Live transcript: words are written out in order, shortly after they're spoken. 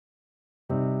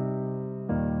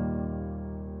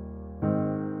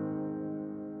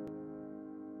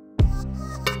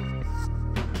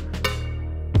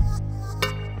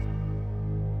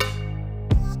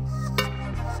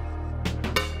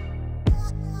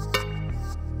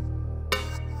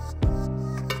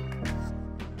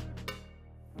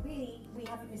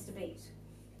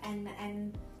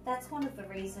that's one of the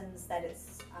reasons that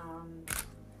it's,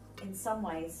 in some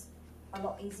ways, a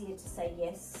lot easier to say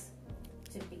yes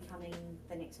to becoming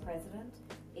the next president,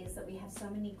 is that we have so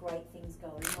many great things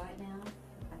going right now.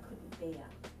 I couldn't bear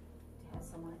to have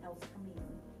someone else come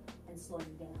in and slow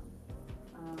me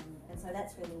down. And so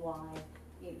that's really why,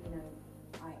 you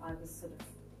know, I was sort of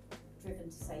driven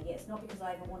to say yes, not because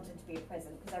I ever wanted to be a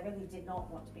president, because I really did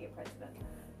not want to be a president.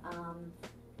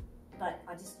 But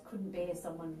I just couldn't bear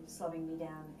someone slowing me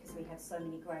down, because we have so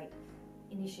many great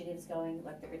initiatives going,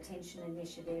 like the retention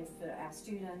initiative for our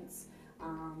students,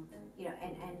 you know,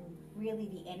 and really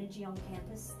the energy on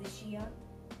campus this year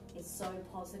is so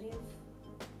positive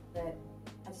that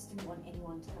I just didn't want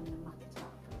anyone to come in and muck it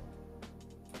up.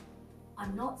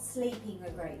 I'm not sleeping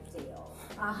a great deal.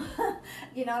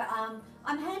 You know,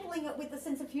 I'm handling it with a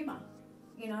sense of humour,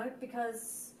 you know,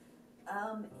 because,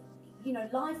 you know,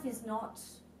 life is not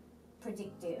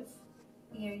predictive.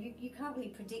 You know, you can't really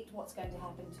predict what's going to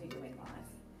happen to you in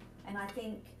life. And I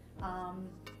think,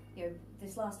 you know,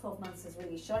 this last 12 months has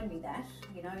really shown me that,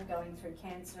 you know, going through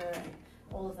cancer and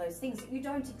all of those things that you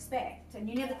don't expect and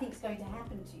you never think is going to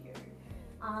happen to you.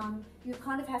 You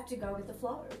kind of have to go with the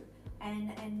flow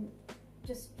and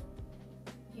just,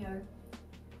 you know,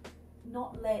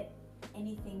 not let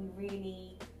anything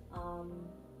really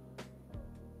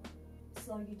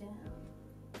slow you down.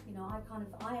 You know,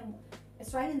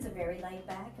 Australians are very laid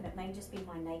back, and it may just be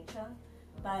my nature,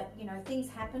 but you know, things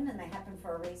happen and they happen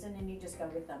for a reason, and you just go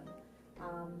with them.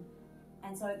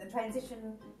 And so the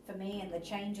transition for me and the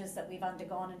changes that we've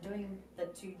undergone in doing the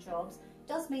 2 jobs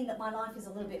does mean that my life is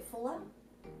a little bit fuller,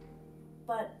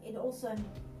 but it also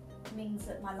means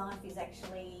that my life is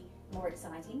actually more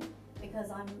exciting, because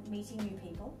I'm meeting new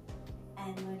people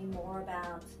and learning more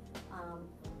about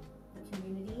the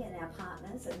community and our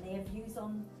partners and their views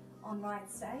on Wright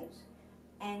State.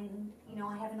 And you know,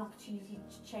 I have an opportunity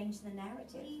to change the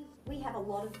narrative. We have a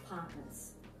lot of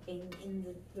partners in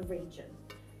the region.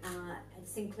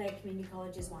 Sinclair Community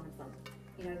College is one of them.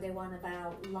 You know, they're one of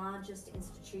our largest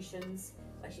institutions.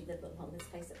 Actually, well, let's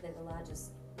face it, they're the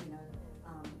largest, you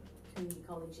know, community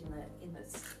college in the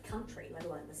country, let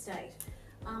alone the state.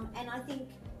 And I think,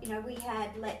 you know, we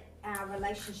had let our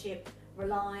relationship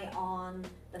rely on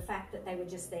the fact that they were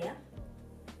just there,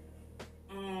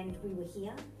 and we were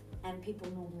here, and people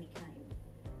normally came.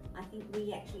 I think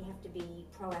we actually have to be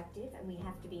proactive, and we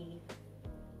have to be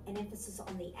an emphasis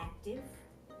on the active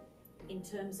in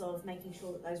terms of making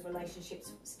sure that those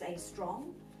relationships stay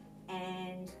strong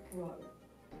and grow.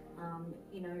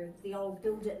 You know, the old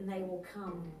build it and they will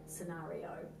come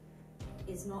scenario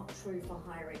is not true for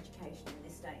higher education in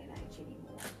this day and age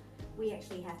anymore. We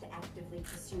actually have to actively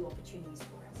pursue opportunities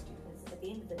for our students. At the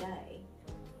end of the day,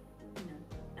 you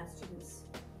know, our students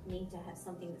need to have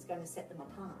something that's going to set them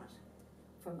apart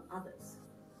from others.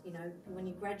 You know, when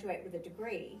you graduate with a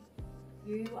degree,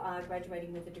 you are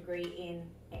graduating with a degree in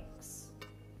X.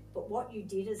 But what you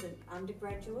did as an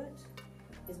undergraduate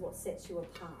is what sets you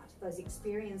apart. Those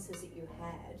experiences that you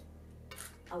had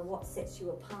are what sets you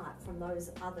apart from those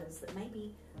others that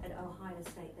maybe at Ohio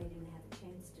State they didn't have a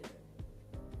chance to do.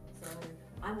 So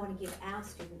I want to give our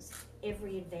students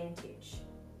every advantage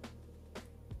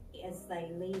as they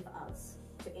leave us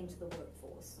to enter the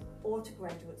workforce or to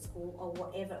graduate school or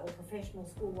whatever, or professional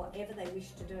school, whatever they wish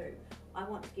to do. I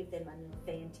want to give them an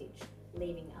advantage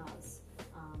leaving us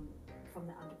from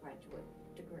the undergraduate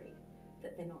degree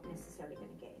that they're not necessarily going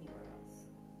to get anywhere else.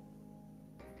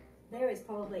 There is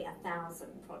probably 1,000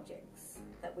 projects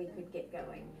that we could get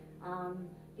going,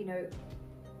 you know,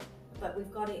 but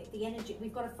we've got the energy,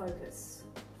 we've got to focus.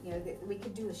 You know, we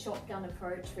could do a shotgun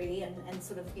approach really and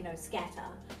sort of, you know, scatter,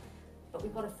 but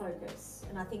we've got to focus.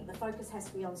 And I think the focus has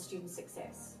to be on student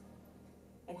success.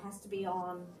 It has to be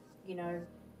on, you know,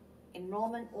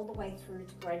 enrollment all the way through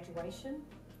to graduation.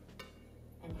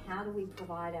 And how do we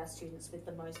provide our students with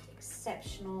the most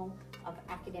exceptional of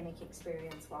academic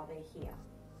experience while they're here?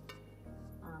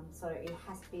 So it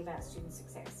has to be about student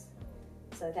success.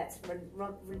 So that's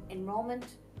enrollment,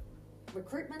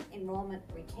 recruitment, enrollment,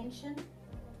 retention,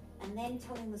 and then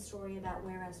telling the story about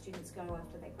where our students go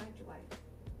after they graduate.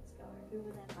 Let's go. Who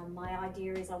were them? My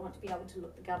idea is I want to be able to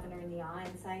look the governor in the eye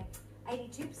and say,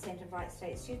 82% of Wright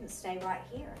State students stay right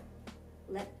here.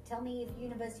 Tell me if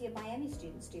University of Miami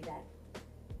students do that.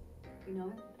 You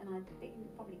know, and I bet you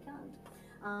probably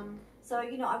can't. So,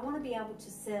 you know, I want to be able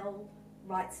to sell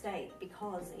Wright State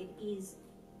because it is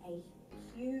a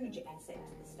huge asset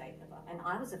to the state of us. And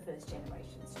I was a first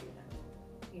generation student,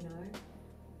 you know.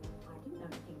 I didn't know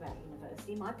anything about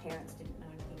university. My parents didn't know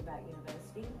anything about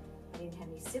university. I didn't have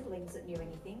any siblings that knew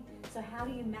anything. So how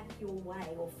do you map your way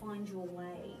or find your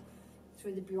way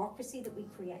through the bureaucracy that we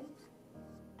create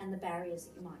and the barriers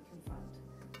that you might confront.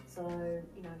 So,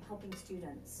 you know, helping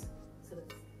students sort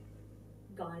of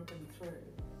guide them through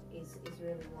is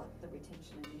really what the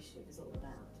retention initiative is all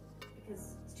about.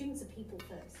 Because students are people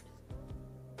first.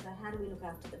 So how do we look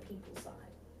after the people side?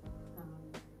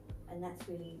 And that's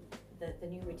really the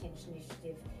new retention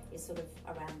initiative is sort of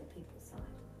around the people side.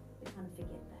 We kind of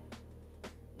forget that.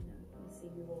 You know, we see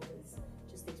you all as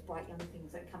just these bright young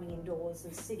things that are coming indoors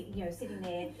and sitting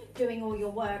there doing all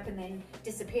your work and then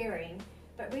disappearing.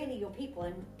 But really you're people,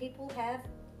 and people have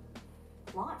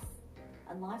life.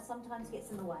 And life sometimes gets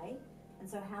in the way. And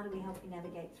so how do we help you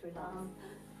navigate through life?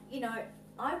 You know,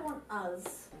 I want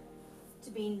us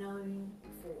to be known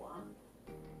for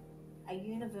a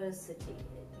university,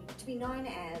 to be known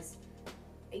as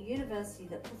a university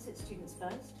that puts its students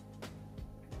first,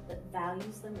 that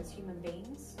values them as human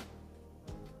beings,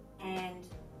 and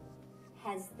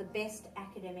has the best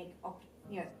academic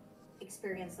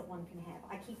experience that one can have.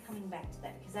 I keep coming back to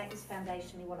that because that is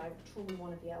foundationally what I truly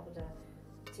want to be able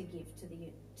to give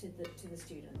to the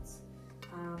students.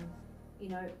 You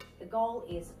know, the goal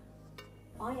is,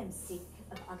 I am sick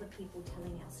of other people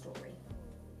telling our story,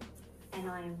 and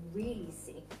I am really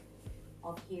sick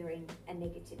of hearing a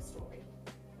negative story.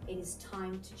 It is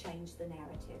time to change the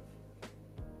narrative.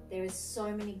 There is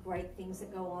so many great things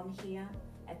that go on here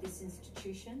at this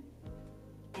institution,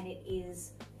 and it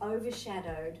is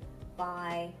overshadowed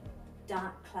by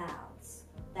dark clouds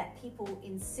that people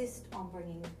insist on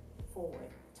bringing forward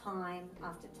time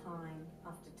after time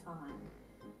after time.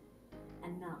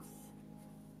 Enough.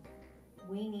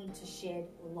 We need to shed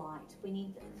light. We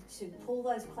need to pull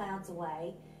those clouds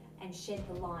away and shed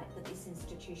the light that this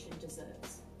institution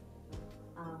deserves.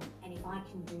 And if I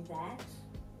can do that,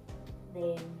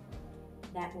 then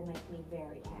that will make me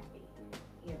very happy.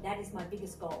 You know, that is my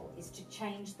biggest goal, is to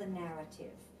change the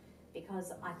narrative,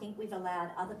 because I think we've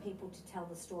allowed other people to tell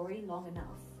the story long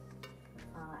enough,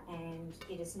 and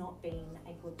it has not been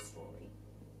a good story.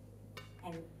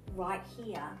 And right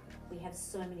here, we have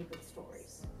so many good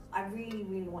stories. I really,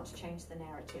 really want to change the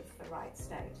narrative for Wright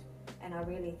State, and I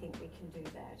really think we can do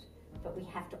that. But we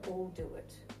have to all do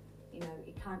it. You know,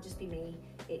 it can't just be me.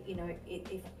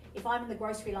 If I'm in the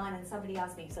grocery line and somebody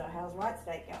asks me, so how's Wright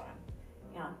State going?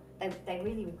 You know, they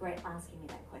really regret asking me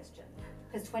that question,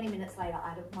 because 20 minutes later,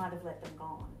 might have let them go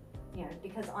on. You know,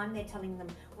 because I'm there telling them,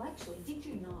 well, actually, did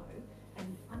you know?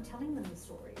 And I'm telling them the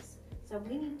stories. So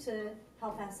we need to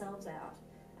help ourselves out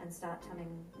and start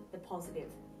telling the positive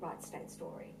Wright State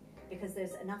story, because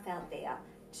there's enough out there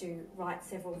to write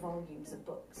several volumes of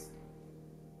books.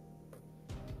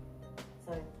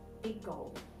 So big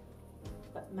goal,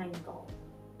 but main goal,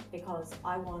 because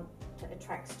I want to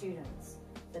attract students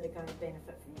that are going to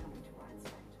benefit from coming to Wright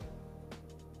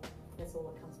State. That's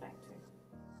all it comes back to.